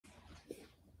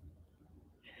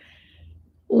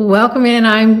Welcome in.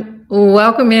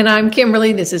 I'm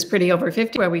Kimberly. This is Pretty Over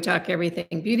 50, where we talk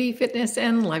everything beauty, fitness,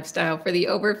 and lifestyle for the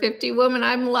over 50 woman.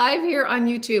 I'm live here on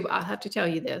YouTube. I'll have to tell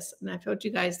you this, and I've told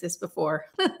you guys this before.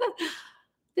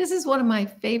 This is one of my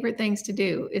favorite things to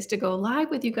do, is to go live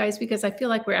with you guys, because I feel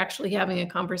like we're actually having a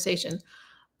conversation.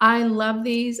 I love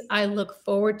these. I look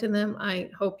forward to them.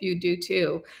 I hope you do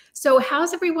too. So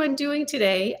how's everyone doing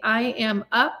today? I am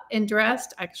up and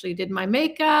dressed. I actually did my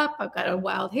makeup. I've got a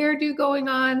wild hairdo going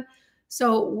on.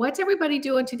 So what's everybody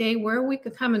doing today? Where are we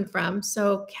coming from?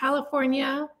 So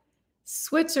California,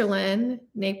 Switzerland,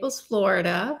 Naples,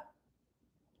 Florida,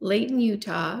 Layton,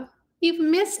 Utah. You've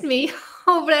missed me.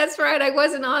 Oh, that's right. I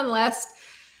wasn't on last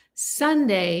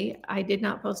Sunday. I did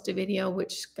not post a video,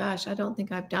 which, gosh, I don't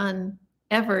think I've done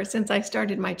ever since I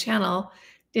started my channel.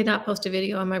 Did not post a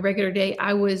video on my regular day.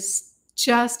 I was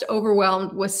just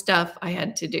overwhelmed with stuff I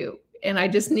had to do, and I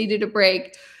just needed a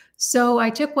break. So I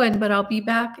took one, but I'll be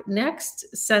back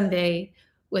next Sunday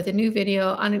with a new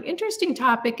video on an interesting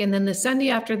topic. And then the Sunday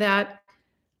after that,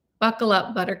 buckle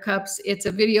up, buttercups. It's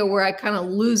a video where I kind of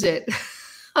lose it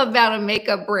about a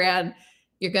makeup brand.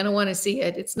 You're going to want to see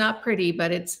it. It's not pretty,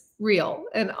 but it's real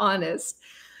and honest.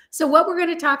 So what we're going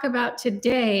to talk about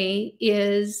today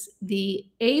is the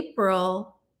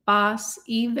April Boss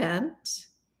event.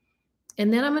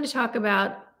 And then I'm going to talk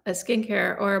about a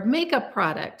skincare or a makeup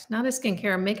product, not a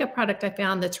skincare, a makeup product I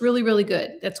found that's really, really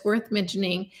good, that's worth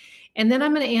mentioning. And then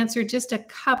I'm going to answer just a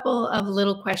couple of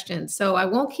little questions. So I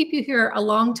won't keep you here a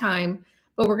long time,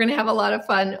 but we're going to have a lot of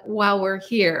fun while we're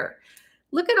here.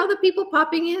 Look at all the people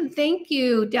popping in. Thank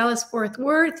you, Dallas-Fort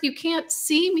Worth. You can't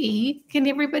see me. Can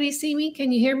everybody see me?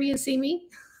 Can you hear me and see me?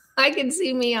 I can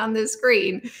see me on the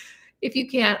screen. If you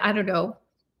can't, I don't know,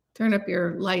 turn up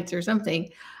your lights or something.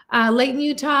 Layton,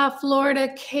 Utah,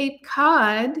 Florida, Cape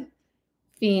Cod,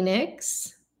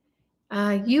 Phoenix,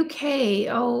 UK.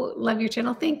 Oh, love your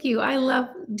channel. Thank you. I love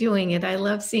doing it. I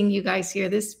love seeing you guys here.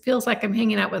 This feels like I'm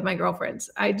hanging out with my girlfriends.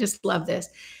 I just love this.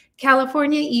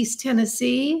 California, East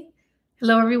Tennessee.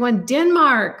 Hello, everyone.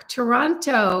 Denmark,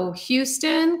 Toronto,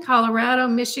 Houston, Colorado,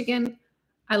 Michigan.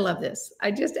 I love this. I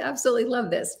just absolutely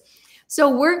love this. So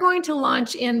we're going to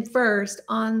launch in first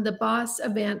on the Boss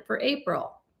event for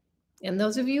April. And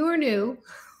those of you who are new,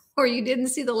 or you didn't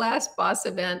see the last Boss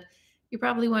event, you're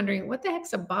probably wondering, what the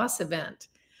heck's a Boss event?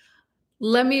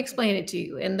 Let me explain it to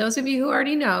you. And those of you who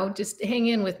already know, just hang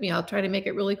in with me. I'll try to make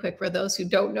it really quick for those who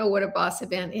don't know what a Boss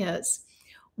event is.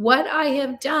 What I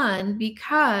have done,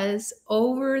 because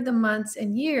over the months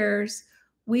and years,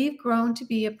 we've grown to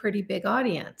be a pretty big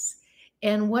audience.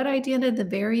 And what I did at the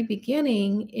very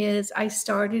beginning is I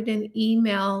started an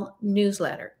email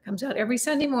newsletter. It comes out every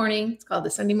Sunday morning. It's called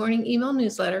the Sunday Morning Email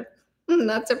Newsletter.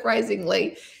 Not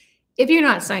surprisingly. If you're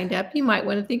not signed up, you might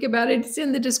want to think about it. It's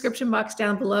in the description box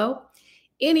down below.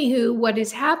 Anywho, what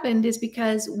has happened is,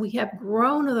 because we have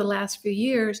grown over the last few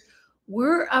years,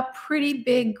 we're a pretty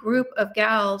big group of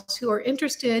gals who are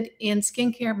interested in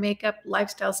skincare, makeup,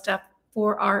 lifestyle stuff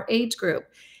for our age group.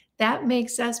 That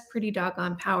makes us pretty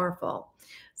doggone powerful.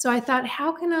 So I thought,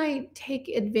 how can I take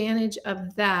advantage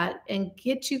of that and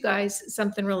get you guys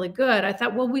something really good? I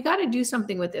thought, well, we got to do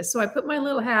something with this. So I put my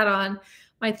little hat on,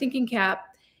 my thinking cap,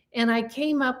 and I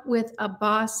came up with a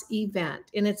Boss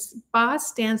event. And it's Boss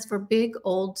stands for Big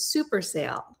Old Super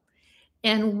Sale.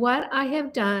 And what I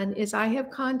have done is I have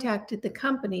contacted the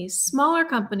companies, smaller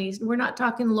companies. We're not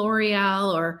talking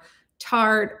L'Oreal or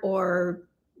Tarte or,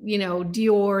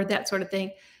 Dior, that sort of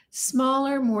thing.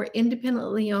 Smaller, more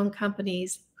independently owned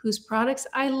companies whose products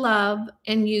I love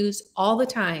and use all the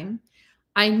time.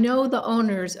 I know the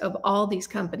owners of all these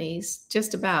companies,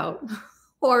 just about,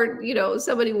 or,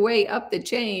 somebody way up the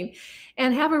chain,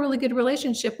 and have a really good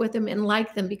relationship with them and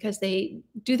like them because they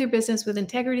do their business with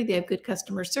integrity. They have good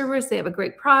customer service. They have a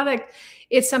great product.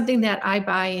 It's something that I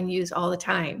buy and use all the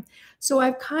time. So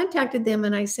I've contacted them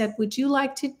and I said, would you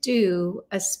like to do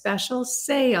a special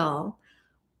sale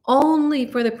only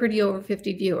for the Pretty Over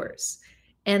 50 viewers?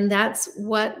 And that's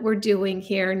what we're doing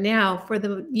here now for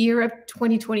the year of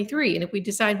 2023. And if we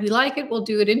decide we like it, we'll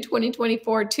do it in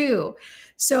 2024 too.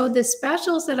 So the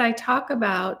specials that I talk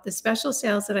about, the special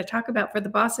sales that I talk about for the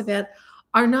Boss event,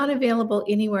 are not available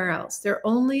anywhere else. They're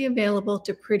only available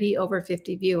to Pretty Over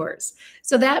 50 viewers.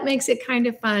 So that makes it kind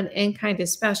of fun and kind of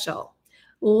special.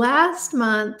 Last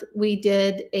month, we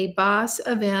did a Boss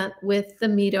event with the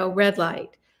MITO Red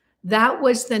Light. That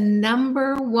was the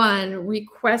 #1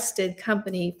 requested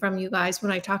company from you guys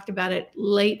when I talked about it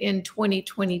late in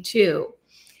 2022.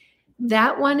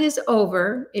 That one is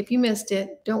over. If you missed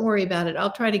it, don't worry about it.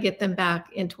 I'll try to get them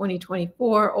back in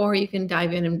 2024, or you can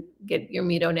dive in and get your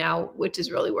MITO now, which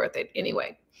is really worth it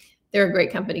anyway. They're a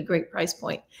great company, great price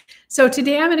point. So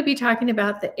today I'm going to be talking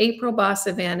about the April Boss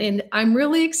event, and I'm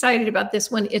really excited about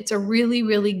this one. It's a really,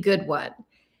 really good one.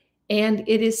 And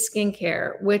it is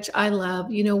skincare, which I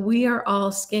love. You know, we are all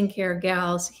skincare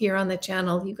gals here on the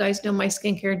channel. You guys know my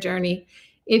skincare journey.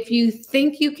 If you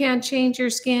think you can't change your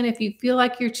skin, if you feel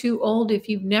like you're too old, if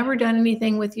you've never done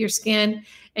anything with your skin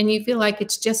and you feel like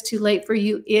it's just too late for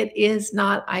you, it is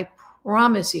not, I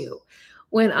promise you.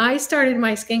 When I started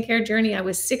my skincare journey, I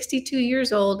was 62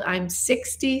 years old. I'm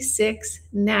 66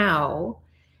 now.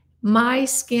 My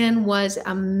skin was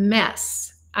a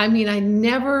mess. I mean, I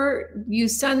never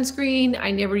used sunscreen.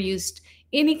 I never used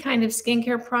any kind of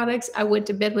skincare products. I went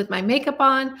to bed with my makeup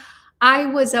on. I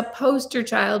was a poster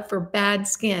child for bad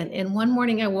skin. And one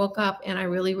morning I woke up and I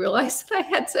really realized that I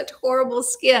had such horrible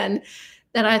skin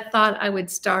that I thought I would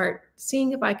start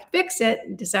seeing if I could fix it,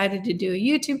 and decided to do a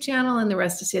YouTube channel, and the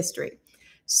rest is history.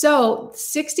 So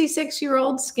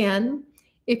 66-year-old skin.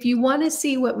 If you want to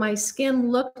see what my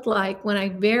skin looked like when I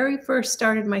very first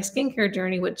started my skincare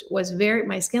journey, which was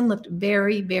my skin looked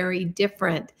very, very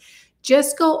different.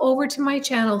 Just go over to my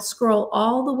channel, scroll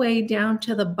all the way down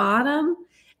to the bottom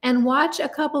and watch a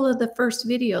couple of the first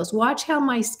videos. Watch how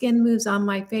my skin moves on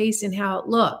my face and how it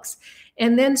looks.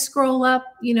 And then scroll up,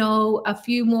 you know, a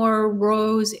few more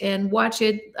rows and watch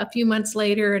it a few months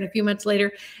later and a few months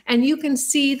later, and you can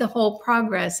see the whole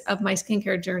progress of my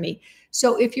skincare journey.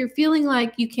 So if you're feeling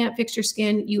like you can't fix your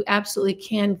skin, you absolutely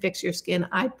can fix your skin.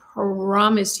 I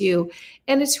promise you.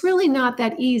 And it's really not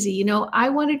that easy. You know, I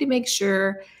wanted to make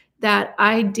sure that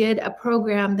I did a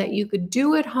program that you could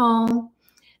do at home,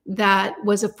 that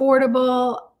was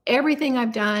affordable. Everything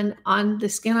I've done on the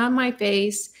skin on my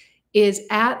face is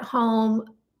at home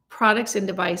products and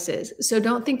devices. So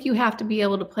don't think you have to be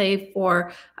able to pay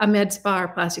for a med spa or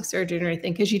plastic surgeon or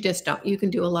anything, because you just don't. You can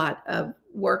do a lot of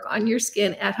work on your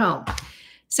skin at home.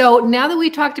 So now that we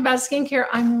talked about skincare,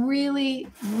 I'm really,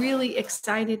 really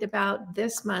excited about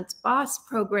this month's Boss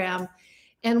program.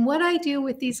 And what I do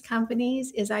with these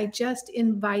companies is I just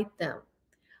invite them.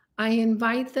 I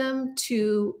invite them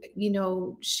to, you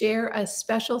know, share a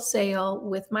special sale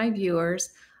with my viewers.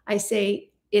 I say,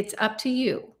 it's up to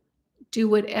you. Do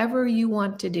whatever you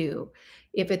want to do.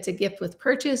 If it's a gift with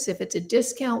purchase, if it's a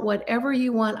discount, whatever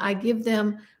you want, I give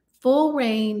them full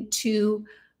reign to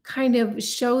kind of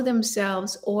show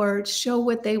themselves or show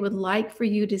what they would like for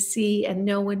you to see and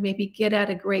know and maybe get at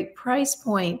a great price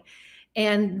point.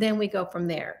 And then we go from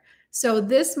there. So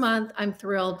this month, I'm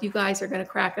thrilled. You guys are going to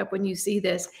crack up when you see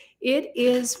this. It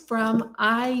is from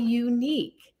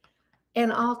iUnique.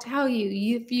 And I'll tell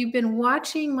you, if you've been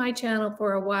watching my channel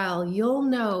for a while, you'll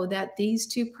know that these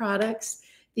two products,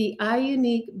 the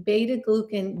iUnique Beta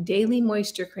Glucan Daily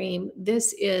Moisture Cream,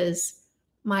 this is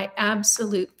my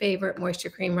absolute favorite moisture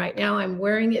cream right now. I'm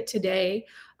wearing it today,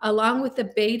 along with the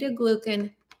Beta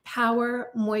Glucan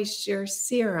Power Moisture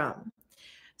Serum.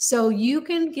 So you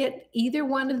can get either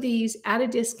one of these at a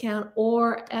discount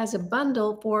or as a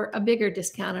bundle for a bigger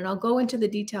discount. And I'll go into the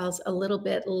details a little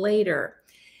bit later.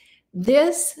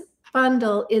 This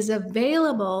bundle is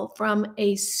available from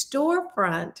a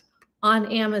storefront on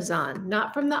Amazon,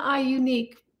 not from the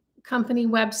iUnique company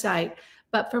website,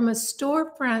 but from a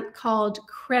storefront called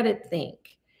CreditThink.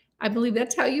 I believe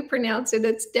that's how you pronounce it.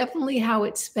 It's definitely how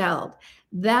it's spelled.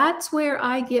 That's where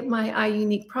I get my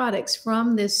iUnique products,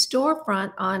 from this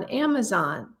storefront on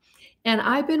Amazon. And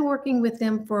I've been working with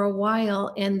them for a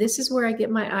while, and this is where I get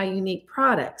my iUnique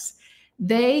products.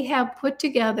 They have put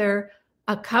together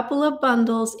a couple of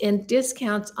bundles and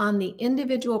discounts on the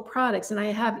individual products. And I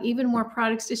have even more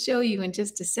products to show you in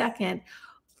just a second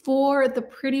for the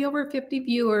Pretty Over 50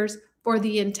 viewers for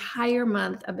the entire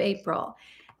month of April.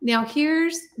 Now,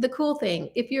 here's the cool thing.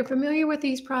 If you're familiar with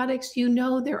these products, you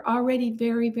know they're already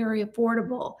very, very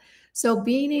affordable. So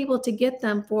being able to get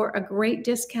them for a great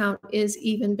discount is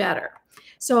even better.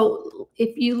 So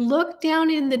if you look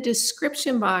down in the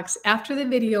description box after the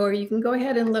video, or you can go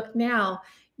ahead and look now,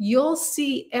 you'll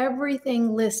see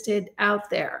everything listed out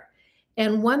there.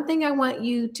 And one thing I want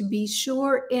you to be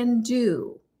sure and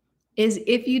do is,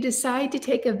 if you decide to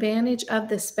take advantage of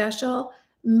the special,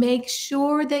 make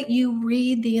sure that you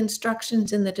read the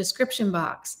instructions in the description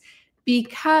box.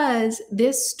 Because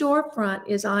this storefront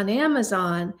is on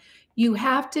Amazon, you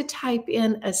have to type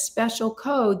in a special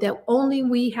code that only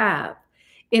we have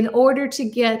in order to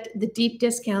get the deep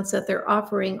discounts that they're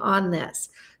offering on this.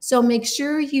 So make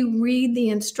sure you read the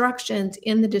instructions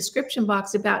in the description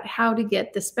box about how to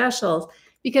get the specials,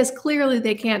 because clearly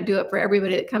they can't do it for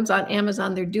everybody that comes on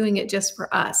Amazon. They're doing it just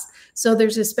for us. So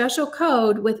there's a special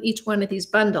code with each one of these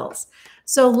bundles.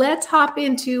 So let's hop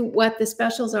into what the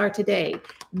specials are today.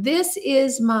 This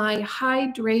is my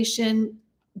hydration,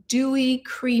 dewy,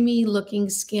 creamy looking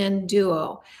skin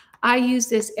duo. I use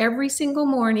this every single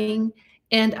morning,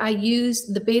 and I use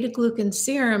the beta glucan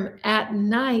serum at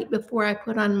night before I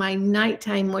put on my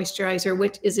nighttime moisturizer,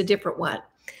 which is a different one.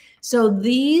 So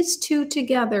these two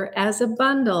together as a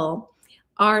bundle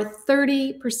are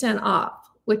 30%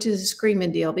 off, which is a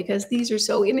screaming deal because these are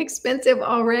so inexpensive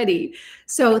already.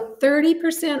 So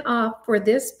 30% off for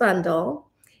this bundle.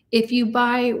 If you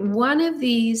buy one of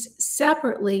these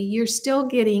separately, you're still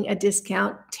getting a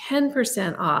discount,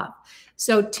 10% off.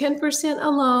 So 10%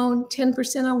 alone,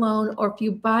 10% alone, or if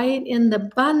you buy it in the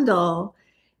bundle,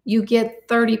 you get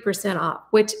 30% off,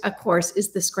 which of course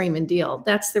is the screaming deal.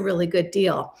 That's the really good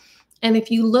deal. And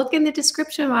if you look in the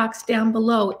description box down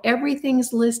below,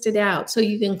 everything's listed out. So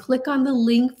you can click on the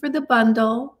link for the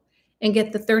bundle and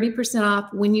get the 30%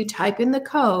 off when you type in the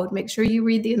code. Make sure you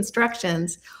read the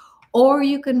instructions. Or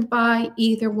you can buy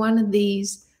either one of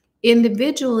these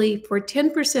individually for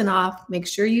 10% off. Make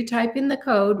sure you type in the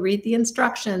code, read the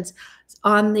instructions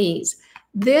on these.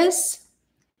 This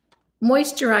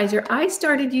moisturizer, I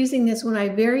started using this when I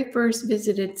very first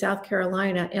visited South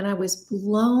Carolina, and I was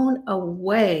blown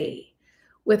away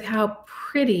with how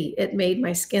pretty it made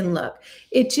my skin look.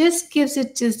 It just gives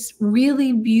it this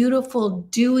really beautiful,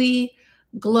 dewy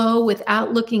glow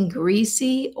without looking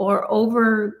greasy or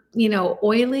over,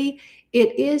 oily.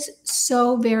 It is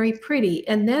so very pretty.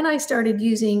 And then I started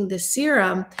using the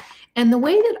serum. And the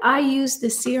way that I use the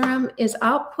serum is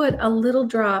I'll put a little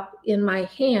drop in my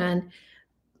hand,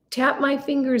 tap my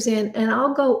fingers in, and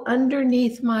I'll go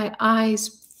underneath my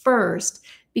eyes first,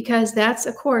 because that's,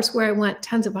 of course, where I want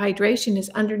tons of hydration, is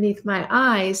underneath my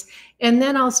eyes. And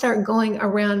then I'll start going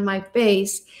around my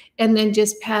face and then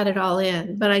just pat it all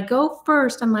in. But I go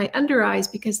first on my under eyes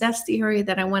because that's the area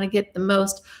that I want to get the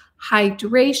most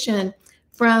hydration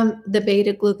from the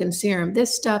beta glucan serum.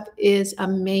 This stuff is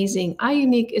amazing.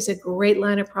 iUnique is a great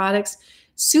line of products,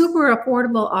 super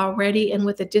affordable already, and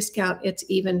with a discount, it's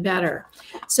even better.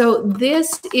 So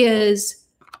this is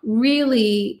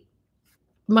really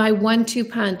my 1-2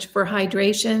 punch for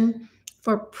hydration,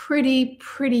 for pretty,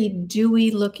 pretty dewy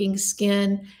looking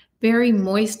skin, very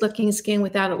moist looking skin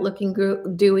without it looking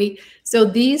dewy. So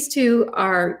these two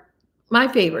are my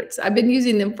favorites. I've been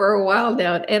using them for a while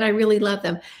now, and I really love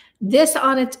them. This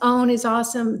on its own is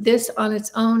awesome. This on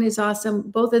its own is awesome.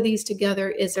 Both of these together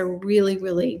is a really,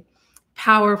 really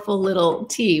powerful little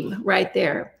team right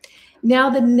there. Now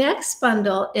the next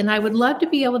bundle, and I would love to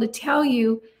be able to tell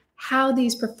you how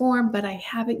these perform, but I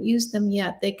haven't used them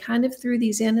yet. They kind of threw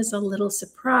these in as a little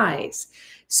surprise.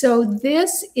 So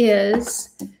this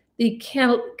is the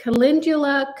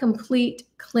Calendula Complete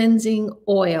Cleansing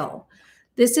Oil.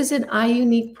 This is an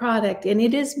iUnique product, and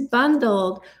it is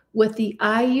bundled with the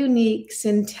iUnique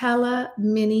Centella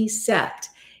Mini Set.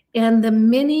 And the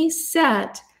mini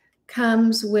set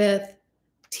comes with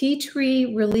Tea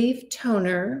Tree Relief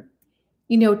Toner.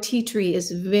 Tea tree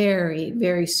is very,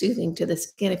 very soothing to the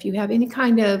skin. If you have any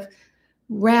kind of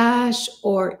rash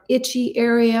or itchy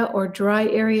area or dry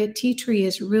area, tea tree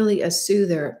is really a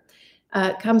soother.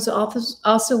 It comes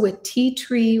also with Tea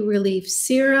Tree Relief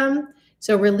Serum,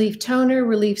 so Relief Toner,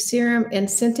 Relief Serum, and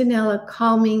Centinela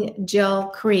Calming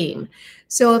Gel Cream.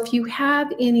 So if you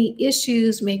have any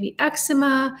issues, maybe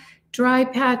eczema, dry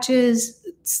patches,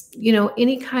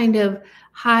 any kind of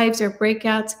hives or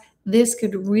breakouts, this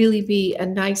could really be a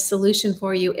nice solution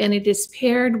for you. And it is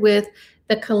paired with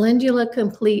the Calendula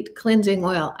Complete Cleansing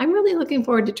Oil. I'm really looking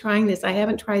forward to trying this. I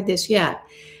haven't tried this yet.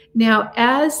 Now,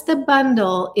 as the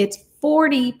bundle, it's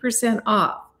 40%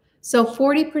 off. So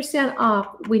 40%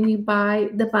 off when you buy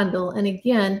the bundle. And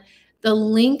again, the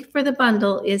link for the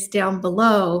bundle is down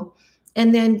below.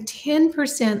 And then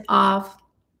 10% off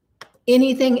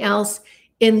anything else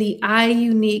in the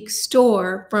iUnique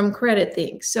store from Credit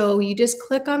Things. So you just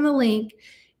click on the link,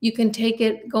 you can take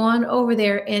it, go on over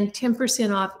there, and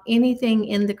 10% off anything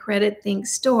in the Credit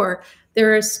Things store.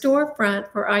 There is a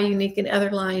storefront for iUnique and other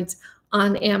lines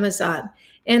on Amazon.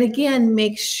 And again,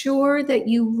 make sure that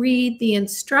you read the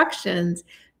instructions,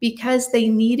 because they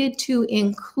needed to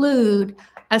include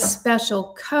a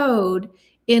special code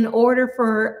in order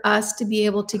for us to be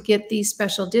able to get these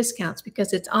special discounts,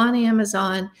 because it's on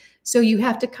Amazon. So you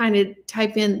have to kind of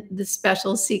type in the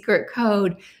special secret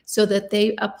code so that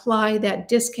they apply that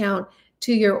discount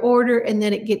to your order, and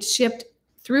then it gets shipped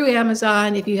through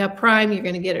Amazon. If you have Prime, you're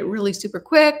going to get it really super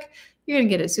quick. You're going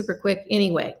to get it super quick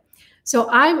anyway. So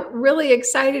I'm really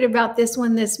excited about this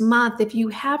one this month. If you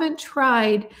haven't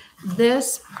tried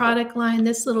this product line,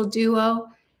 this little duo,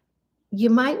 you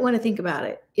might want to think about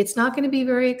it. It's not going to be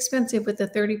very expensive with the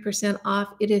 30%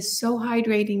 off. It is so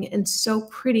hydrating and so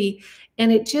pretty,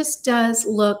 and it just does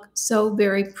look so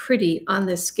very pretty on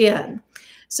the skin.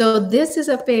 So this is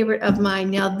a favorite of mine.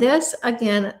 Now this,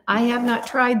 again, I have not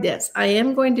tried this. I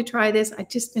am going to try this. I've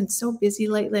just been so busy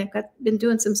lately. I've been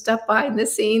doing some stuff behind the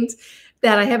scenes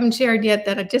that I haven't shared yet,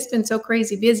 that I've just been so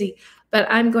crazy busy, but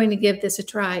I'm going to give this a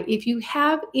try. If you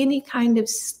have any kind of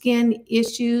skin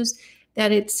issues,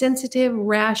 that it's sensitive,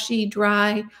 rashy,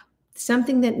 dry,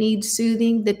 something that needs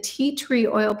soothing, the tea tree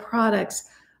oil products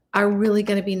are really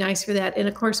going to be nice for that. And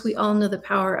of course, we all know the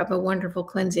power of a wonderful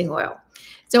cleansing oil.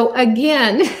 So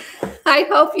again, I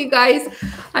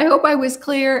hope I was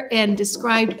clear and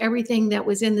described everything that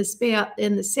was in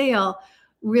the sale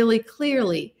really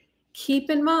clearly. Keep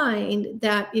in mind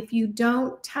that if you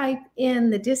don't type in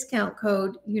the discount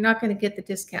code, you're not going to get the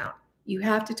discount. You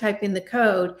have to type in the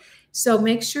code. So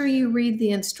make sure you read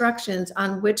the instructions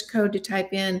on which code to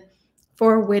type in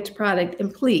for which product.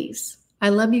 And please, I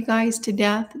love you guys to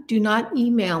death. Do not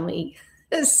email me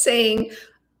saying,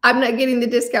 I'm not getting the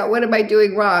discount. What am I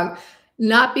doing wrong?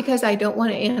 Not because I don't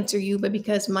want to answer you, but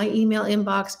because my email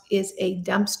inbox is a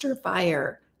dumpster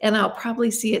fire. And I'll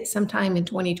probably see it sometime in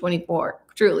 2024.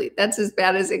 Truly, that's as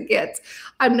bad as it gets.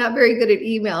 I'm not very good at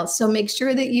emails. So make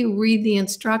sure that you read the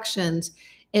instructions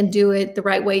and do it the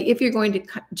right way if you're going to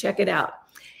check it out.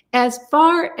 As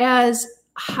far as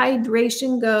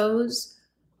hydration goes,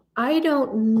 I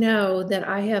don't know that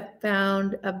I have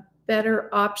found a better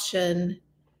option,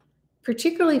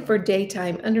 particularly for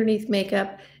daytime underneath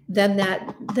makeup, than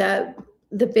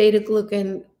the beta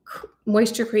glucan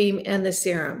moisture cream and the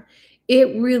serum.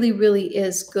 It really, really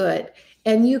is good.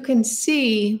 And you can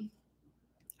see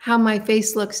how my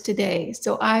face looks today.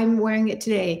 So I'm wearing it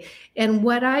today. And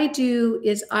what I do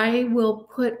is I will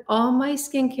put all my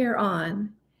skincare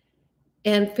on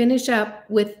and finish up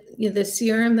with the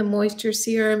serum, the moisture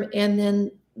serum, and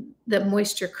then the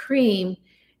moisture cream.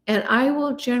 And I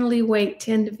will generally wait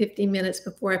 10 to 15 minutes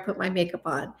before I put my makeup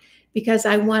on, because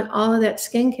I want all of that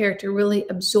skincare to really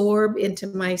absorb into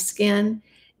my skin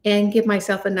and give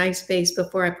myself a nice face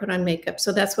before I put on makeup.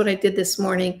 So that's what I did this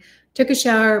morning. Took a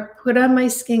shower, put on my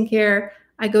skincare.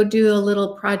 I go do a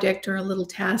little project or a little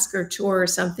task or chore or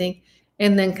something,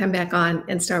 and then come back on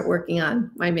and start working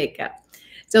on my makeup.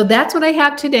 So that's what I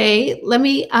have today. Let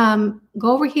me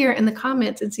go over here in the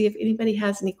comments and see if anybody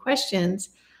has any questions.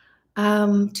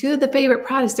 Two of the favorite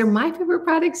products, they're my favorite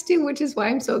products too, which is why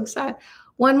I'm so excited.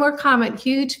 One more comment,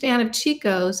 huge fan of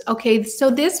Chico's. Okay, so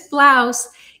this blouse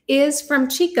is from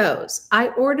Chico's. I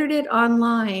ordered it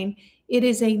online. It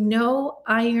is a no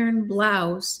iron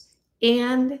blouse,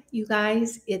 and you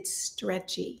guys, it's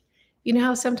stretchy. You know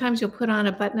how sometimes you'll put on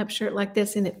a button-up shirt like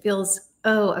this and it feels,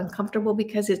 uncomfortable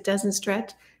because it doesn't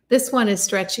stretch? This one is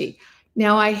stretchy.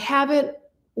 Now, I haven't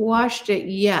washed it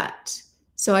yet,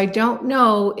 so I don't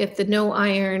know if the no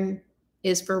iron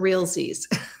is for realsies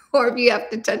or if you have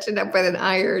to touch it up with an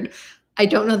iron. I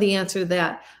don't know the answer to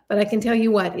that, but I can tell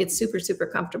you what, it's super, super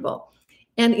comfortable.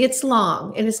 And it's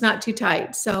long and it's not too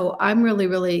tight. So I'm really,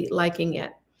 really liking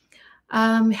it.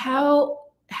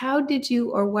 How did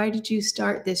you, or why did you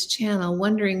start this channel?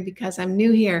 Wondering because I'm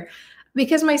new here.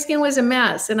 Because my skin was a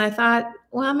mess and I thought,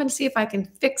 well, I'm going to see if I can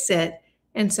fix it.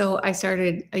 And so I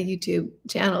started a YouTube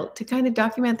channel to kind of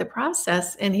document the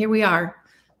process. And here we are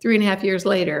 3.5 years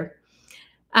later.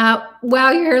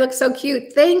 Wow, your hair looks so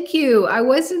cute. Thank you. I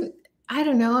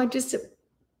don't know. I just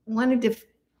wanted to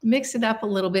mix it up a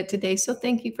little bit today. So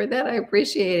thank you for that. I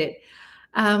appreciate it.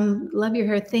 Love your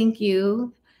hair. Thank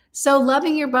you. So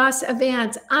loving your boss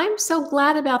Advance. I'm so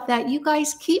glad about that. You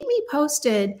guys keep me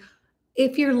posted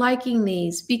if you're liking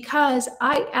these, because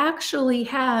I actually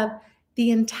have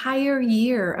the entire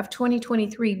year of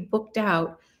 2023 booked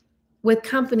out with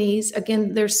companies.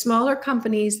 Again, they're smaller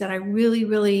companies that I really,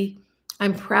 really,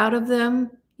 I'm proud of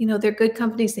them. You know, they're good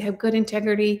companies. They have good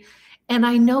integrity. And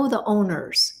I know the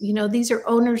owners. You know, these are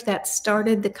owners that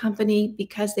started the company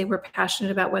because they were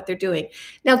passionate about what they're doing.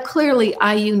 Now, clearly,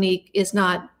 iUnique is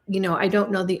not, you know, I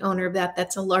don't know the owner of that.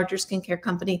 That's a larger skincare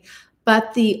company.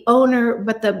 But the owner,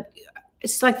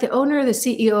 it's like the owner or the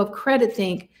CEO of Credit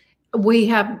Think, we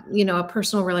have, you know, a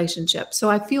personal relationship.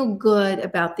 So I feel good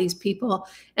about these people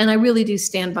and I really do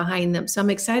stand behind them. So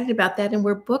I'm excited about that. And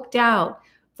we're booked out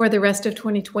for the rest of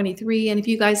 2023. And if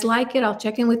you guys like it, I'll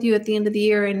check in with you at the end of the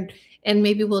year and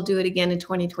maybe we'll do it again in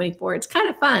 2024. It's kind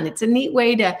of fun. It's a neat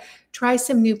way to try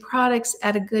some new products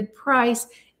at a good price.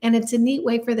 And it's a neat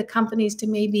way for the companies to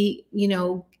maybe, you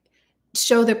know,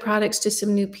 show their products to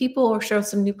some new people or show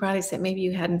some new products that maybe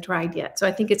you hadn't tried yet. So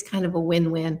I think it's kind of a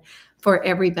win-win for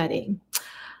everybody.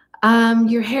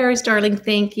 Your hair is darling.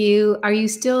 Thank you. Are you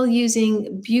still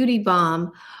using Beauty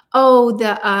Balm? Oh,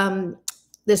 the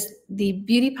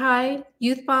Beauty Pie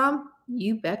Youth Balm?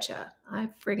 You betcha. I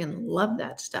friggin' love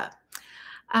that stuff.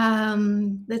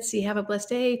 Let's see. Have a blessed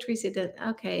day. Teresa did.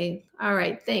 Okay. All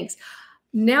right. Thanks.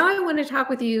 Now I want to talk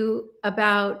with you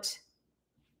about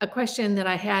a question that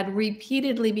I had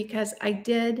repeatedly because I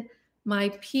did my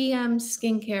PM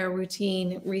skincare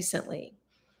routine recently.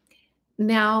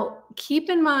 Now, keep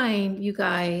in mind, you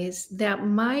guys, that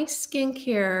my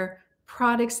skincare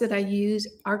products that I use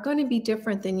are going to be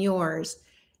different than yours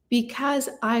because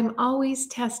I'm always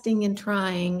testing and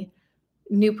trying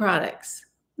new products.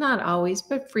 Not always,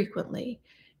 but frequently.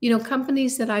 You know,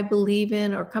 companies that I believe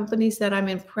in or companies that I'm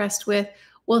impressed with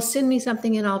will send me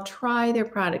something and I'll try their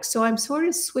products. So I'm sort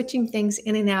of switching things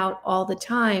in and out all the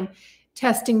time,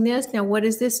 testing this. Now, what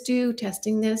does this do?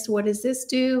 Testing this. What does this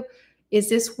do? Is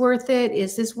this worth it?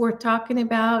 Is this worth talking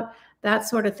about? That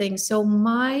sort of thing. So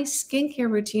my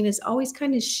skincare routine is always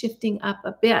kind of shifting up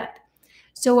a bit.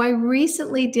 So I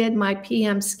recently did my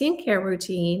PM skincare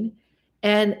routine.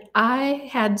 And I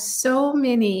had so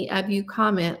many of you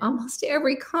comment, almost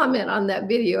every comment on that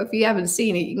video. If you haven't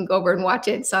seen it, you can go over and watch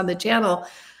it. It's on the channel.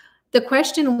 The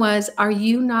question was, are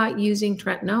you not using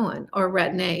tretinoin, or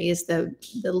Retin-A is the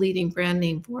leading brand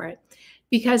name for it?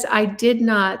 Because I did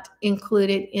not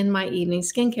include it in my evening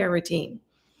skincare routine.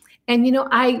 And, you know,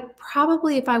 I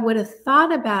probably, if I would have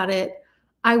thought about it,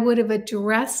 I would have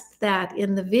addressed that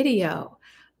in the video.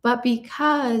 But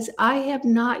because I have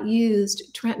not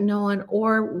used tretinoin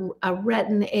or a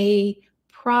Retin-A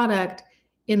product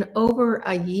in over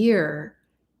a year,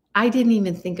 I didn't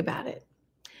even think about it.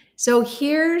 So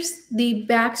here's the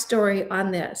backstory on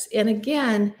this. And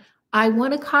again, I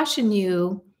want to caution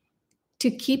you to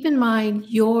keep in mind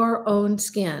your own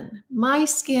skin. My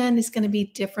skin is going to be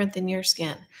different than your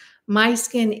skin. My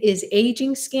skin is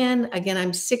aging skin. Again,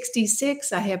 I'm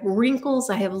 66. I have wrinkles.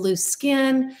 I have loose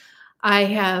skin. I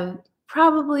have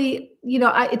probably, you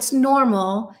know, it's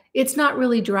normal. It's not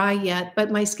really dry yet, but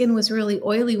my skin was really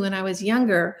oily when I was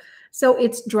younger. So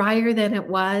it's drier than it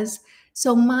was.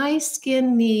 So my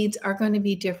skin needs are going to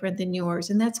be different than yours.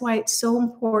 And that's why it's so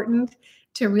important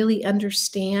to really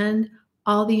understand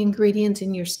all the ingredients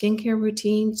in your skincare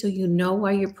routine so you know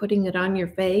why you're putting it on your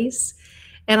face.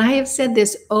 And I have said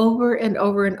this over and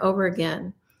over and over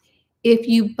again. If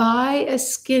you buy a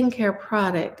skincare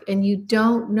product and you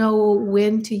don't know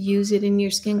when to use it in your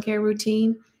skincare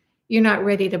routine, you're not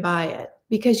ready to buy it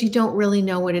because you don't really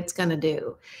know what it's going to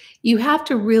do. You have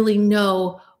to really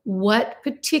know what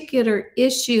particular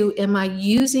issue am I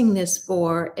using this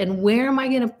for and where am I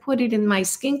going to put it in my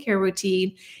skincare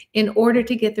routine in order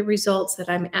to get the results that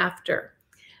I'm after.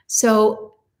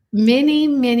 So many,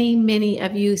 many, many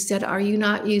of you said, are you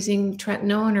not using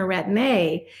tretinoin or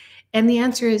Retin-A? And the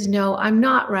answer is no, I'm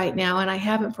not right now, and I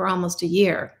haven't for almost a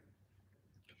year.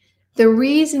 The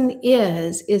reason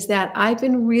is that I've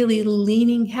been really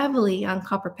leaning heavily on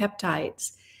copper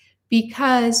peptides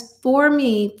because for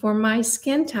me, for my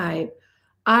skin type,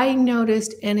 I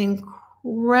noticed an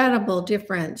incredible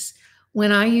difference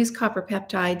when I use copper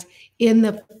peptides in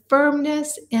the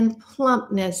firmness and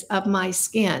plumpness of my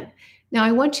skin. Now,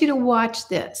 I want you to watch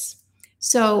this.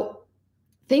 So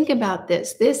think about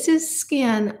this. This is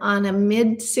skin on a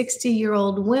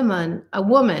mid-60-year-old woman,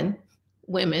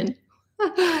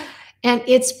 and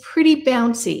it's pretty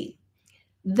bouncy.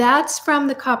 That's from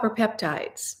the copper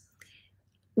peptides.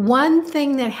 One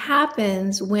thing that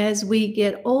happens as we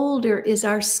get older is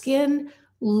our skin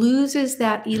loses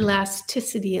that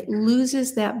elasticity. It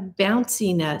loses that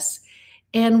bounciness.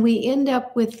 And we end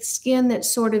up with skin that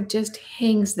sort of just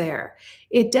hangs there.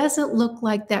 It doesn't look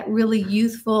like that really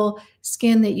youthful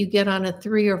skin that you get on a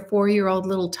 3 or 4-year-old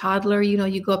little toddler. You know,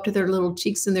 you go up to their little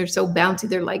cheeks and they're so bouncy.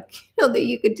 They're like, you know, that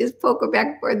you could just poke it back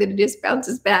and forth and it just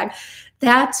bounces back.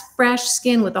 That's fresh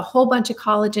skin with a whole bunch of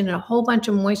collagen and a whole bunch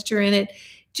of moisture in it.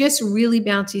 Just really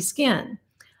bouncy skin.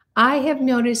 I have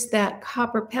noticed that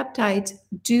copper peptides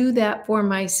do that for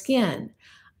my skin.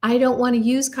 I don't want to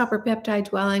use copper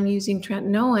peptides while I'm using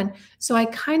tretinoin. So I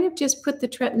kind of just put the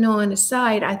tretinoin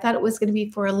aside. I thought it was going to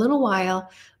be for a little while,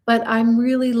 but I'm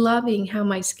really loving how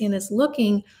my skin is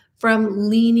looking from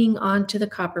leaning onto the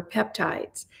copper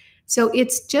peptides. So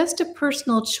it's just a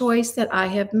personal choice that I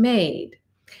have made.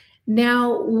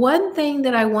 Now, one thing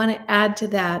that I want to add to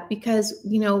that, because,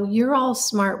 you know, you're all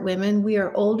smart women. We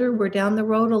are older. We're down the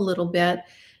road a little bit.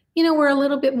 You know, we're a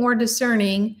little bit more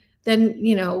discerning than,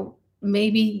 you know,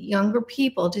 maybe younger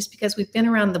people, just because we've been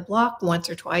around the block once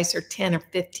or twice or 10 or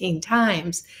 15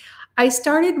 times. I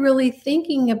started really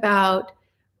thinking about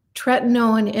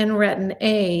tretinoin and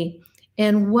Retin-A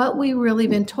and what we really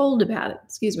been told about it.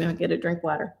 Excuse me, I'll get a drink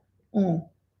water. And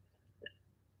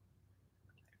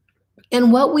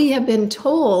what we have been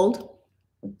told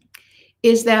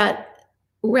is that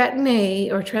retin-A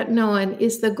or tretinoin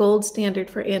is the gold standard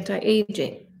for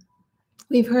anti-aging.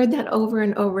 We've heard that over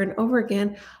and over and over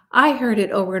again. I heard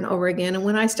it over and over again. And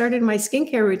when I started my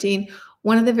skincare routine,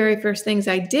 one of the very first things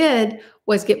I did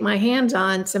was get my hands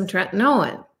on some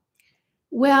tretinoin.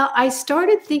 Well, I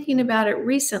started thinking about it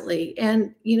recently.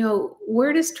 And, you know,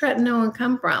 where does tretinoin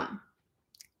come from?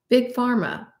 Big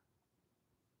Pharma.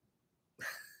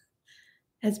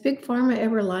 Has Big Pharma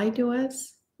ever lied to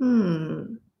us?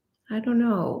 I don't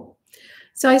know.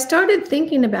 So I started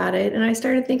thinking about it, and I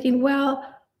started thinking, well,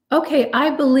 okay,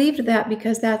 I believed that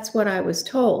because that's what I was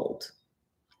told.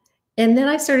 And then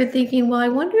I started thinking, well, I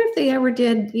wonder if they ever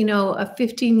did, you know, a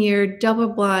 15-year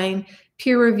double-blind,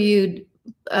 peer-reviewed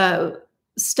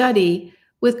study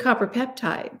with copper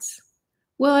peptides.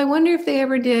 Well, I wonder if they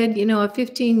ever did, you know, a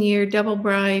 15-year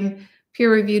double-blind,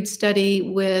 peer-reviewed study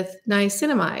with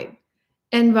niacinamide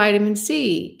and vitamin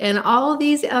C and all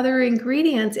these other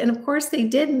ingredients. And of course they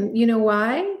didn't. You know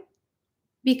why?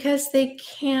 Because they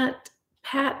can't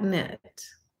patent it.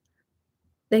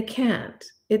 They can't.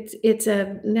 It's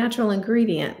a natural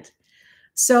ingredient.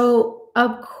 So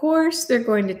of course they're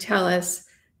going to tell us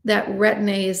that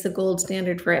retin-A is the gold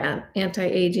standard for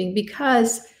anti-aging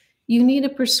because you need a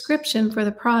prescription for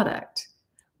the product,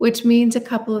 which means a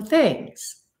couple of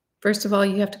things. First of all,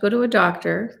 you have to go to a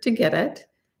doctor to get it.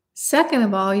 Second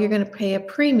of all, you're going to pay a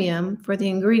premium for the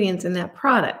ingredients in that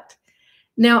product.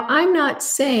 Now, I'm not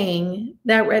saying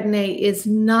that retin-A is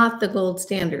not the gold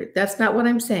standard. That's not what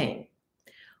I'm saying.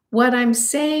 What I'm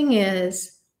saying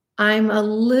is I'm a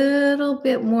little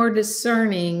bit more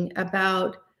discerning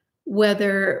about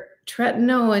whether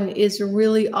tretinoin is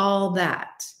really all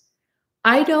that.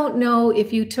 I don't know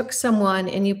if you took someone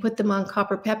and you put them on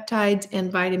copper peptides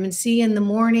and vitamin C in the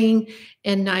morning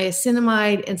and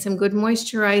niacinamide and some good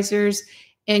moisturizers,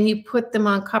 and you put them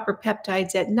on copper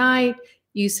peptides at night,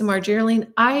 use some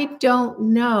arginine. I don't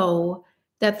know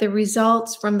that the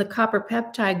results from the copper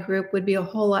peptide group would be a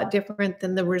whole lot different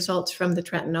than the results from the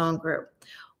tretinoin group.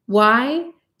 Why?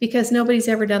 Because nobody's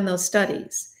ever done those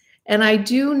studies. And I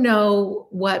do know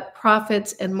what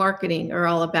profits and marketing are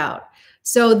all about.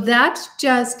 So that's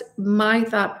just my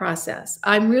thought process.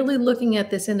 I'm really looking at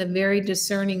this in a very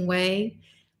discerning way.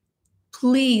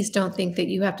 Please don't think that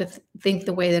you have to think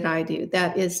the way that I do.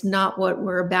 That is not what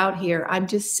we're about here. I'm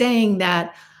just saying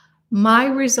that my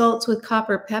results with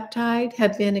copper peptide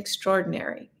have been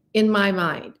extraordinary in my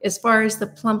mind, as far as the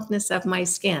plumpness of my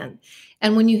skin.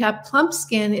 And when you have plump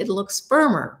skin, it looks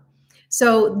firmer.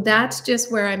 So that's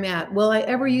just where I'm at. Will I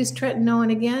ever use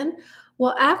tretinoin again?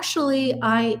 Well, actually,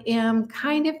 I am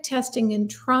kind of testing and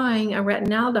trying a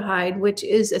retinaldehyde, which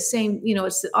is the same, you know,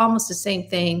 it's almost the same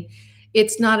thing.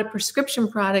 It's not a prescription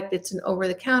product. It's an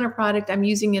over-the-counter product. I'm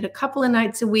using it a couple of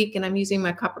nights a week, and I'm using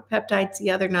my copper peptides the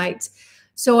other nights.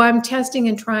 So I'm testing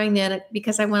and trying that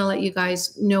because I want to let you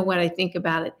guys know what I think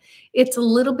about it. It's a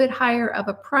little bit higher of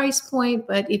a price point,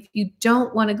 but if you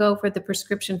don't want to go for the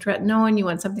prescription tretinoin, you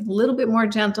want something a little bit more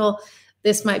gentle,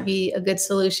 this might be a good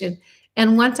solution.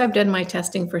 And once I've done my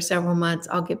testing for several months,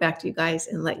 I'll get back to you guys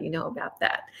and let you know about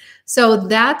that. So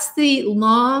that's the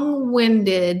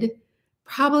long-winded,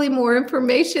 probably more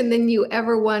information than you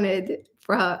ever wanted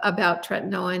about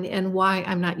tretinoin and why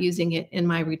I'm not using it in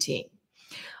my routine.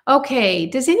 Okay,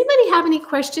 does anybody have any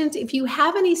questions? If you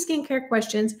have any skincare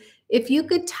questions, if you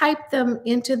could type them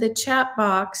into the chat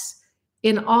box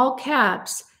in all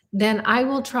caps, then I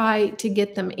will try to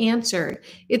get them answered.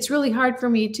 It's really hard for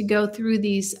me to go through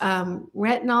these.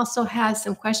 Retin also has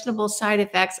some questionable side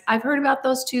effects. I've heard about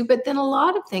those too, but then a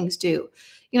lot of things do.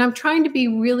 You know, I'm trying to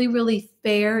be really, really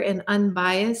fair and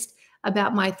unbiased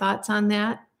about my thoughts on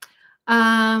that.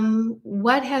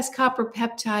 What has copper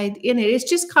peptide in it? It's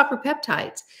just copper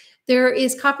peptides. There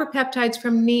is copper peptides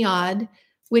from NIRA,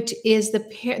 which is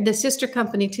the sister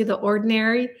company to The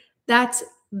Ordinary. That's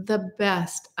the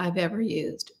best I've ever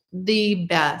used. The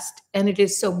best. And it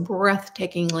is so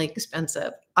breathtakingly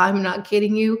expensive. I'm not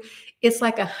kidding you. It's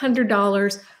like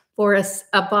 $100 for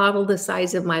a bottle the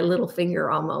size of my little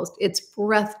finger almost. It's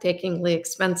breathtakingly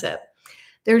expensive.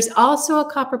 There's also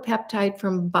a copper peptide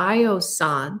from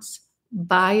Biossance,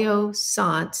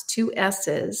 two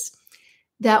S's,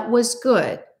 that was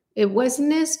good. It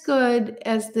wasn't as good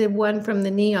as the one from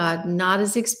the NIRA, not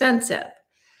as expensive.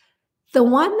 The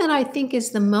one that I think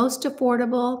is the most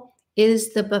affordable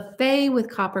is the buffet with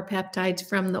copper peptides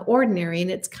from The Ordinary. And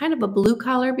it's kind of a blue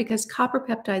color because copper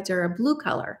peptides are a blue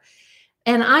color.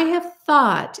 And I have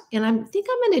thought, and I think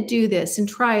I'm going to do this and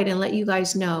try it and let you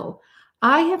guys know.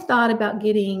 I have thought about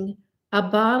getting a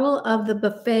bottle of the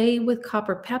buffet with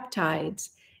copper peptides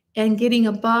and getting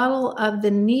a bottle of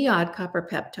the NIOD copper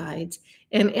peptides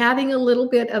and adding a little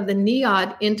bit of the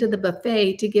NIOD into the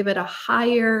buffet to give it a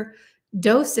higher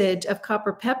dosage of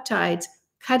copper peptides,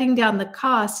 cutting down the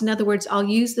cost. In other words, I'll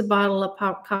use the bottle of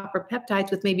copper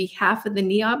peptides with maybe half of the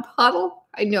NIOD bottle.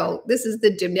 I know this is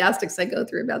the gymnastics I go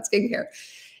through about skincare.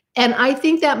 And I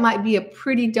think that might be a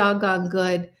pretty doggone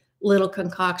good little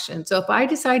concoction. So if I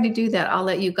decide to do that, I'll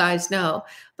let you guys know.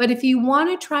 But if you want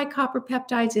to try copper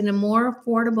peptides in a more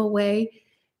affordable way,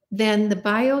 then the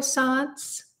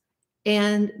Biossance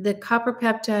and the copper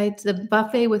peptides, the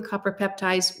buffet with copper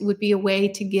peptides would be a way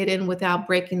to get in without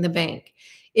breaking the bank.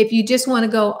 If you just want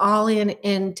to go all in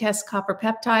and test copper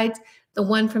peptides, the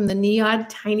one from the NIOD,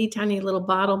 tiny, tiny little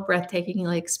bottle,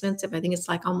 breathtakingly expensive. I think it's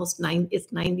like almost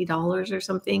 $90 or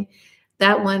something.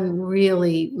 That one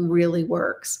really, really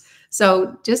works.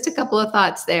 So just a couple of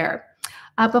thoughts there.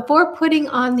 Before putting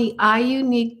on the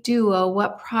iUnique Duo,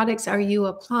 what products are you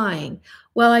applying?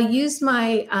 Well, I use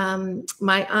my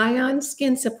my Ion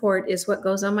Skin Support is what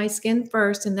goes on my skin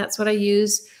first, and that's what I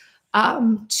use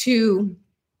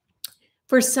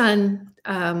for sun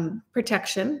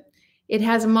protection. It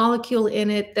has a molecule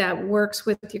in it that works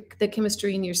with the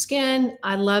chemistry in your skin.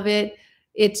 I love it.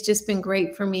 It's just been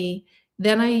great for me.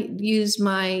 Then I use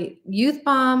my Youth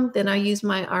Balm. Then I use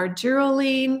my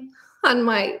Argireline on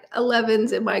my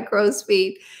 11s and my crow's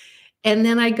feet. And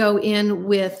then I go in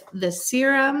with the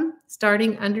serum,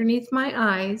 starting underneath my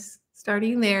eyes,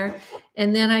 starting there.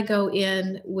 And then I go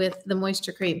in with the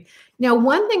moisture cream. Now,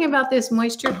 one thing about this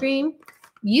moisture cream,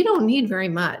 you don't need very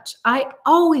much. I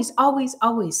always, always,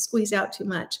 always squeeze out too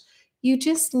much. You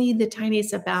just need the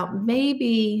tiniest, about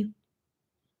maybe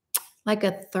like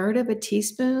a third of a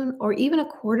teaspoon or even a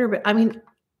quarter of it. I mean,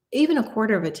 even a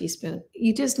quarter of a teaspoon.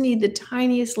 You just need the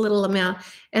tiniest little amount.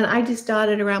 And I just dot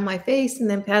it around my face and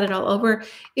then pat it all over.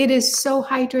 It is so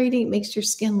hydrating. It makes your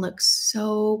skin look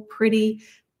so pretty.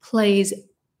 Plays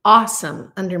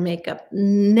awesome under makeup.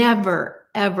 Never,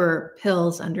 ever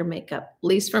pills under makeup. At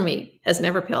least for me, has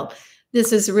never pilled.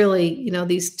 This is really,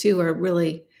 these two are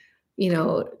really,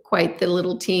 quite the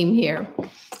little team here.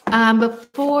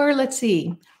 Let's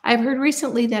see. I've heard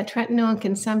recently that tretinoin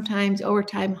can sometimes over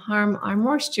time harm our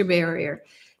moisture barrier.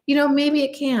 Maybe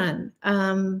it can.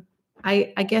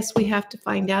 I guess we have to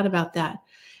find out about that.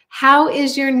 How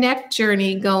is your neck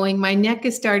journey going? My neck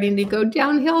is starting to go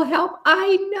downhill. Help.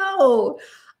 I know.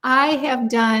 I have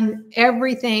done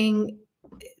everything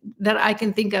that I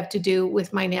can think of to do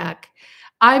with my neck.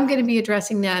 I'm going to be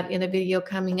addressing that in a video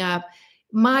coming up.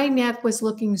 My neck was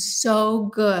looking so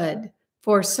good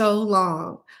for so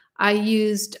long. I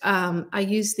used the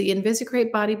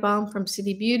Invisicrepe body balm from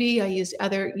City Beauty. I used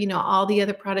other, all the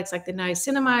other products like the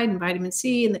niacinamide and vitamin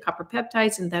C and the copper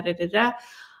peptides and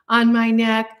on my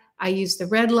neck. I use the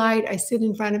red light. I sit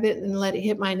in front of it and let it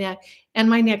hit my neck. And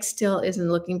my neck still isn't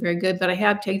looking very good, but I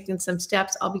have taken some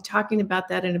steps. I'll be talking about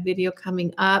that in a video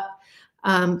coming up.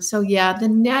 So yeah, the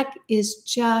neck is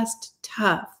just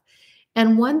tough.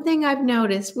 And one thing I've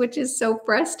noticed, which is so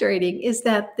frustrating, is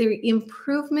that the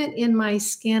improvement in my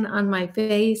skin on my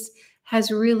face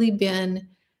has really been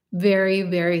very,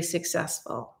 very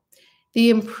successful. The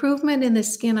improvement in the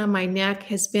skin on my neck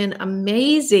has been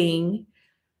amazing.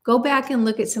 Go back and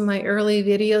look at some of my early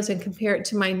videos and compare it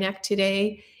to my neck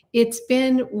today. It's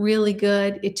been really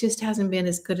good. It just hasn't been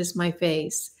as good as my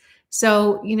face.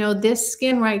 So, this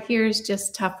skin right here is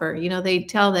just tougher. They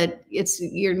tell that it's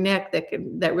your neck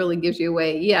that really gives you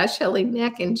away. Yeah, Shelly,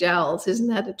 neck and gels. Isn't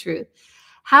that the truth?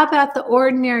 How about the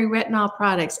ordinary retinol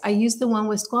products? I use the one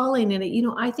with squalane in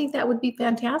it. I think that would be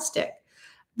fantastic.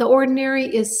 The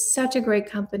Ordinary is such a great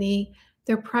company.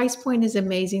 Their price point is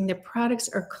amazing. Their products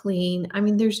are clean. I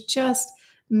mean, there's just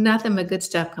nothing but good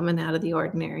stuff coming out of the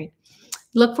Ordinary.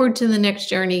 Look forward to the next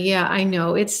journey. Yeah, I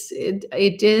know. It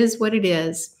is what it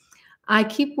is. I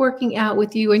keep working out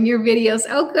with you and your videos.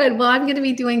 Oh, good. Well, I'm going to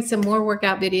be doing some more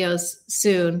workout videos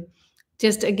soon.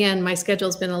 Just again, my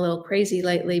schedule's been a little crazy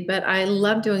lately, but I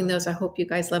love doing those. I hope you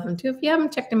guys love them too. If you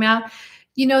haven't checked them out,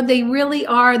 they really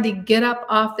are the get up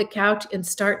off the couch and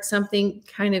start something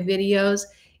kind of videos.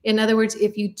 In other words,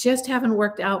 if you just haven't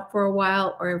worked out for a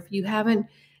while, or if you haven't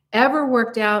ever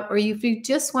worked out, or if you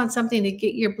just want something to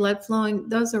get your blood flowing,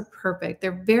 those are perfect.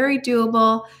 They're very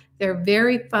doable. They're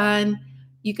very fun.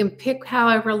 You can pick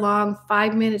however long,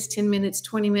 5 minutes, 10 minutes,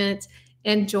 20 minutes,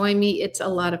 and join me. It's a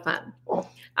lot of fun.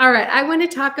 All right. I want to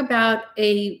talk about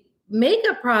a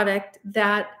makeup product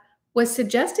that was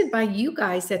suggested by you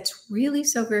guys that's really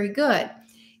so very good.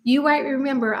 You might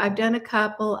remember I've done a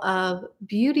couple of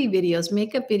beauty videos,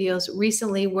 makeup videos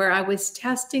recently where I was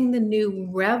testing the new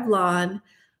Revlon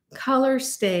Color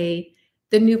Stay,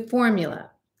 the new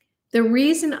formula. The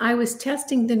reason I was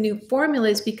testing the new formula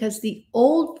is because the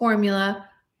old formula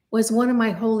was one of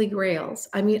my holy grails.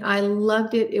 I mean, I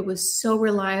loved it. It was so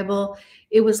reliable.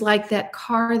 It was like that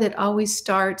car that always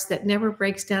starts, that never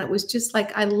breaks down. It was just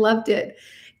like, I loved it.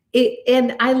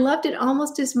 And I loved it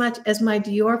almost as much as my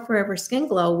Dior Forever Skin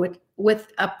Glow with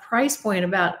a price point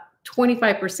about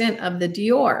 25% of the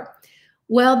Dior.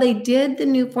 Well, they did the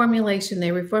new formulation.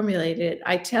 They reformulated it.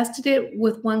 I tested it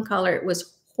with one color. It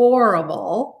was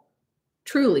horrible,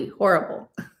 truly horrible.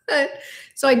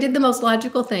 So I did the most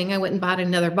logical thing. I went and bought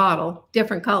another bottle,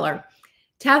 different color,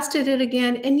 tested it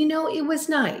again. And you know, it was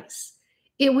nice.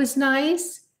 It was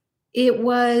nice. It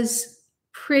was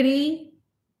pretty.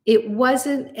 It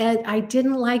wasn't, I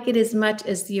didn't like it as much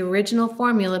as the original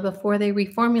formula before they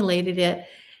reformulated it.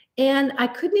 And I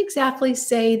couldn't exactly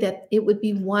say that it would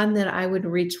be one that I would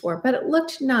reach for, but it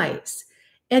looked nice.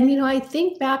 And, you know, I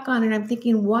think back on it, I'm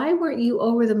thinking, why weren't you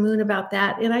over the moon about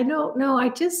that? And I don't know, I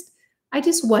just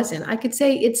wasn't. I could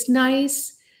say it's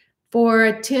nice for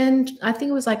a 10, I think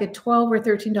it was like a $12 or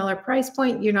 $13 price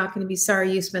point. You're not going to be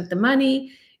sorry you spent the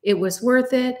money. It was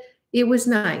worth it. It was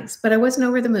nice, but I wasn't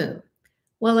over the moon.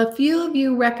 Well, a few of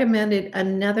you recommended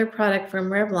another product from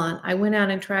Revlon. I went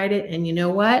out and tried it, and you know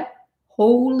what?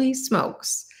 Holy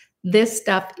smokes. This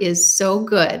stuff is so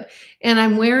good. And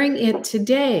I'm wearing it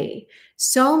today.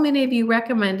 So many of you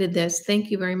recommended this.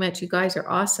 Thank you very much. You guys are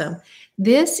awesome.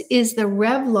 This is the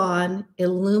Revlon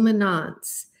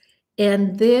Illuminance.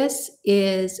 And this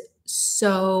is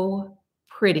so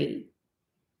pretty.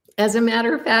 As a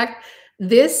matter of fact,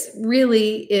 this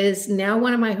really is now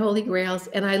one of my holy grails,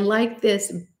 and I like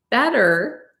this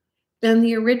better than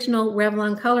the original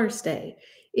Revlon Color Stay.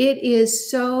 It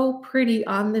is so pretty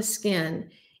on the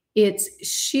skin. It's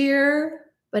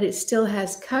sheer, but it still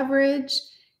has coverage.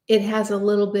 It has a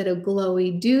little bit of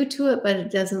glowy dew to it, but it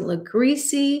doesn't look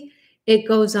greasy. It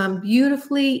goes on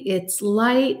beautifully. It's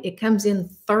light. It comes in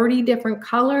 30 different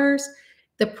colors.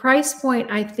 The price point,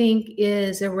 I think,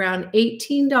 is around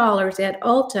 $18 at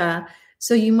Ulta.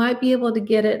 So you might be able to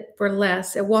get it for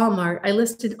less at Walmart. I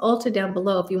listed Ulta down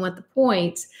below if you want the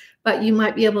points, but you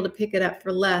might be able to pick it up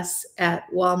for less at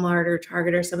Walmart or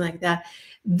Target or something like that.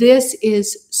 This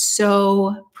is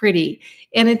so pretty.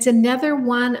 And it's another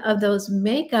one of those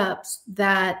makeups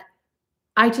that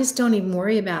I just don't even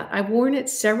worry about. I've worn it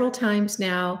several times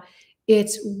now.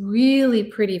 It's really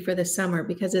pretty for the summer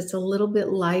because it's a little bit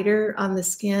lighter on the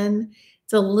skin.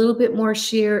 It's a little bit more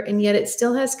sheer, and yet it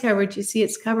still has coverage. You see,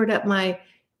 it's covered up my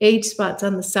age spots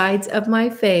on the sides of my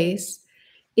face.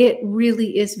 It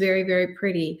really is very, very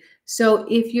pretty. So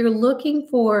if you're looking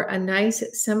for a nice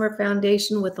summer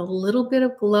foundation with a little bit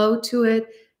of glow to it,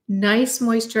 nice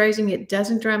moisturizing, it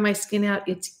doesn't dry my skin out,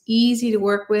 it's easy to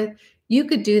work with. You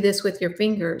could do this with your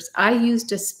fingers. I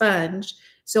used a sponge,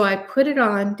 so I put it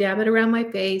on, dab it around my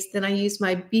face, then I used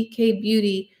my BK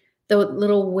Beauty, the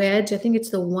little wedge, I think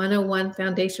it's the 101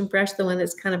 foundation brush, the one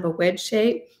that's kind of a wedge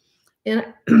shape.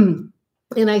 And,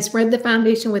 and I spread the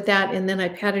foundation with that, and then I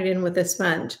pat it in with a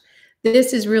sponge.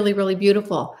 This is really, really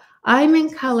beautiful. I'm in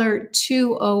color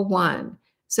 201.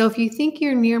 So if you think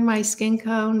you're near my skin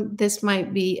tone, this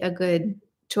might be a good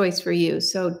choice for you.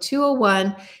 So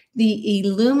 201, the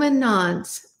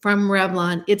Illuminance from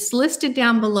Revlon. It's listed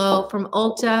down below from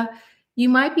Ulta. You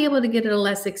might be able to get it a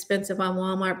less expensive on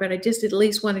Walmart, but I just at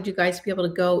least wanted you guys to be able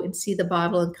to go and see the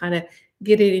bottle and kind of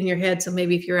get it in your head. So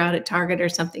maybe if you're out at Target or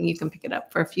something, you can pick it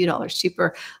up for a few dollars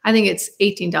cheaper. I think it's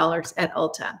 $18 at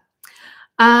Ulta.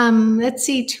 Let's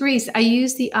see, Therese, I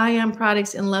use the Ion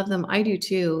products and love them. I do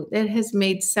too. It has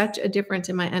made such a difference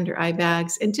in my under eye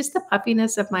bags and just the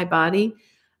puffiness of my body.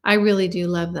 I really do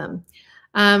love them.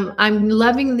 I'm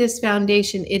loving this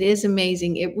foundation. It is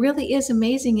amazing. It really is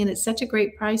amazing, and it's such a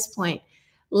great price point.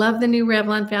 Love the new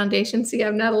Revlon foundation. See,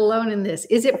 I'm not alone in this.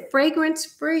 Is it fragrance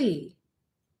free?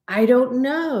 I don't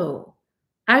know.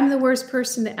 I'm the worst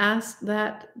person to ask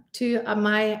that to.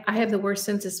 I have the worst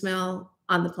sense of smell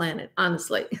on the planet,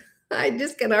 honestly. I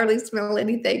just can hardly smell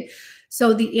anything.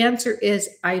 So the answer is,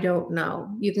 I don't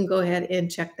know. You can go ahead and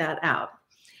check that out.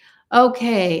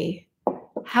 Okay.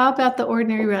 How about the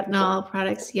ordinary retinol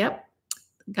products? Yep.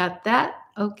 Got that.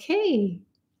 Okay.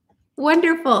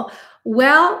 Wonderful.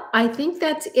 Well, I think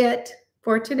that's it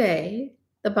for today,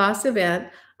 the Boss event.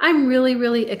 I'm really,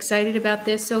 really excited about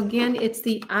this. So again, it's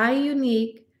the Eye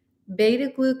Unique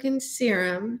Beta Glucan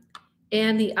Serum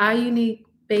and the Eye Unique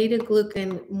Beta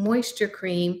Glucan Moisture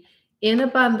Cream in a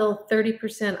bundle,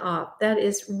 30% off. That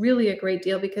is really a great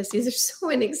deal because these are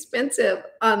so inexpensive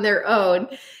on their own.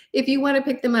 If you want to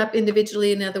pick them up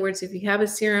individually, in other words, if you have a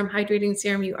serum, hydrating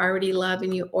serum you already love,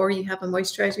 or you have a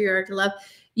moisturizer you already love,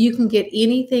 you can get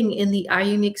anything in the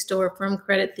iUnique store from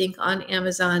Credit Think on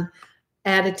Amazon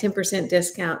at a 10%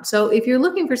 discount. So if you're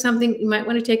looking for something, you might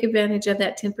want to take advantage of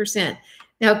that 10%.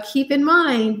 Now, keep in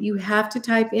mind, you have to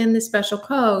type in the special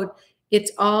code.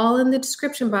 It's all in the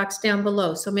description box down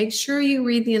below. So make sure you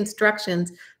read the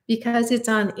instructions because it's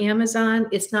on Amazon.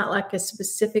 It's not like a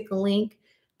specific link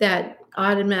that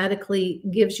automatically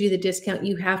gives you the discount.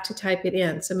 You have to type it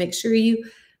in. So make sure you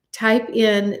type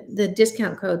in the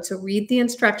discount code. So read the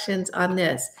instructions on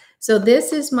this. So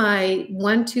this is my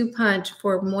 1-2 punch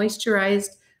for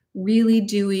moisturized, really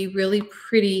dewy, really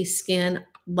pretty skin,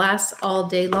 lasts all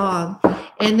day long.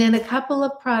 And then a couple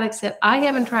of products that I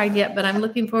haven't tried yet, but I'm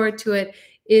looking forward to it,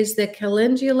 is the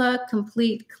Calendula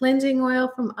Complete Cleansing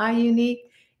Oil from iUnique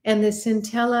and the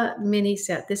Centella Mini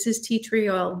Set. This is tea tree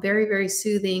oil, very, very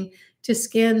soothing to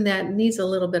skin that needs a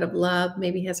little bit of love,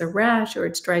 maybe has a rash or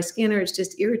it's dry skin or it's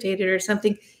just irritated or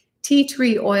something. Tea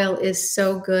tree oil is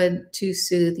so good to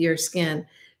soothe your skin.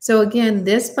 So again,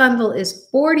 this bundle is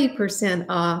 40%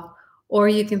 off, or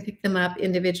you can pick them up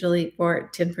individually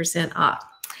for 10% off.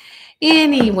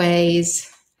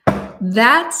 Anyways,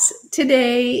 that's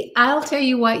today. I'll tell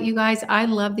you what, you guys, I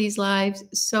love these lives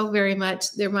so very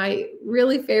much. They're my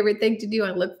really favorite thing to do. I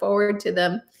look forward to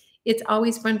them. It's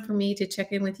always fun for me to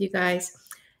check in with you guys.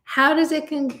 How does it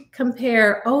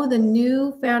compare? Oh, the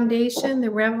new foundation, the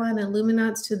Revlon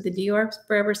Illuminance to the Dior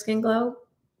Forever Skin Glow.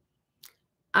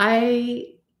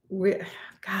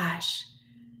 Gosh,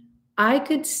 I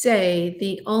could say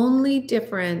the only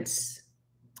difference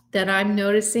that I'm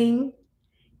noticing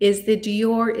is the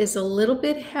Dior is a little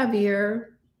bit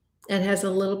heavier and has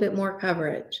a little bit more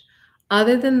coverage.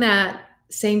 Other than that,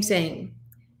 same.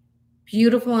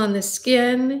 Beautiful on the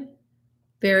skin,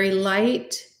 very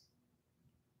light,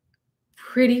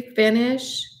 pretty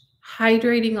finish,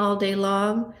 hydrating all day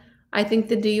long. I think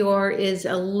the Dior is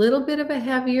a little bit of a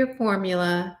heavier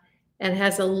formula and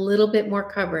has a little bit more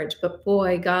coverage, but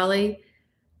boy, golly,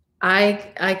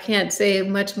 I can't say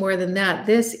much more than that.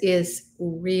 This is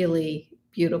really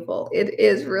beautiful. It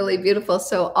is really beautiful.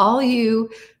 So all you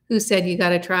who said you got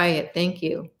to try it, thank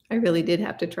you. I really did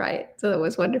have to try it. So it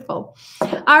was wonderful.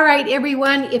 All right,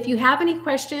 everyone, if you have any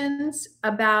questions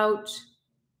about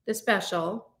the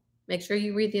special, make sure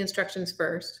you read the instructions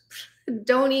first.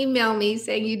 Don't email me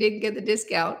saying you didn't get the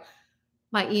discount.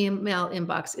 My email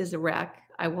inbox is a wreck.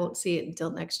 I won't see it until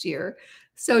next year.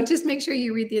 So just make sure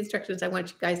you read the instructions. I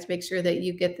want you guys to make sure that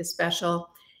you get the special.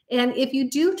 And if you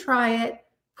do try it,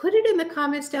 put it in the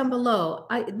comments down below.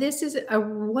 This is a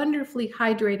wonderfully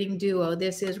hydrating duo.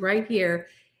 This is right here.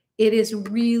 It is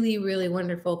really, really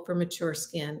wonderful for mature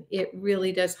skin. It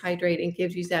really does hydrate and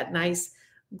gives you that nice,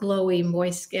 glowy,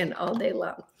 moist skin all day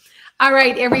long. All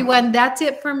right, everyone, that's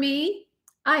it for me.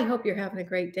 I hope you're having a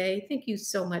great day. Thank you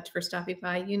so much for stopping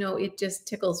by. You know, it just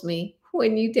tickles me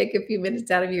when you take a few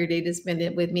minutes out of your day to spend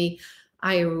it with me.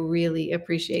 I really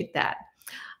appreciate that.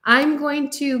 I'm going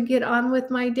to get on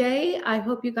with my day. I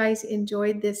hope you guys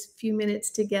enjoyed this few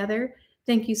minutes together.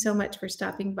 Thank you so much for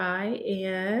stopping by.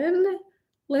 And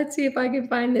let's see if I can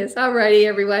find this. All righty,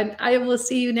 everyone. I will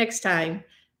see you next time.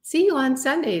 See you on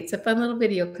Sunday. It's a fun little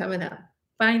video coming up.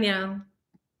 Bye now.